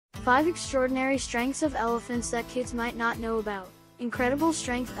5 extraordinary strengths of elephants that kids might not know about. Incredible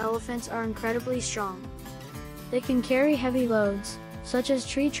strength. Elephants are incredibly strong. They can carry heavy loads, such as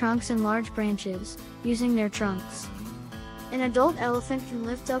tree trunks and large branches, using their trunks. An adult elephant can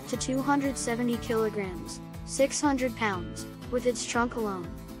lift up to 270 kilograms, 600 pounds, with its trunk alone.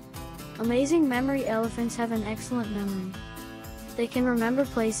 Amazing memory. Elephants have an excellent memory. They can remember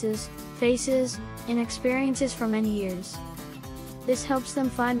places, faces, and experiences for many years. This helps them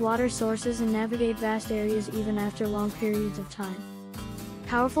find water sources and navigate vast areas even after long periods of time.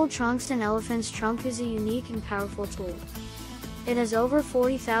 Powerful trunks. An elephant's trunk is a unique and powerful tool. It has over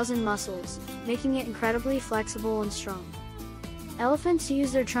 40,000 muscles, making it incredibly flexible and strong. Elephants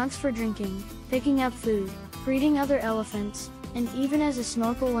use their trunks for drinking, picking up food, breeding other elephants, and even as a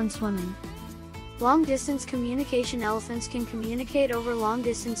snorkel when swimming. Long-distance communication. Elephants can communicate over long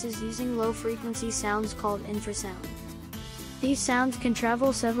distances using low-frequency sounds called infrasound. These sounds can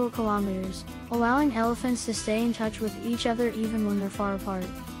travel several kilometers, allowing elephants to stay in touch with each other even when they're far apart.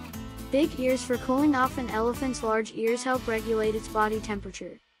 Big ears. For cooling off. An elephant's large ears help regulate its body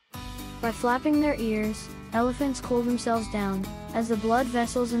temperature. By flapping their ears, elephants cool themselves down, as the blood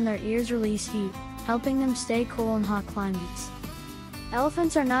vessels in their ears release heat, helping them stay cool in hot climates.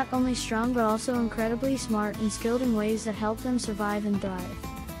 Elephants are not only strong but also incredibly smart and skilled in ways that help them survive and thrive.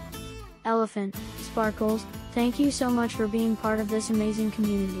 Elephant, Sparkles, thank you so much for being part of this amazing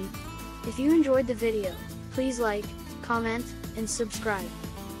community. If you enjoyed the video, please like, comment, and subscribe.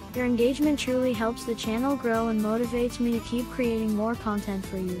 Your engagement truly helps the channel grow and motivates me to keep creating more content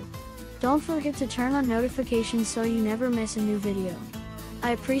for you. Don't forget to turn on notifications so you never miss a new video.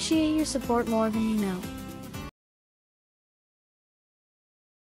 I appreciate your support more than you know.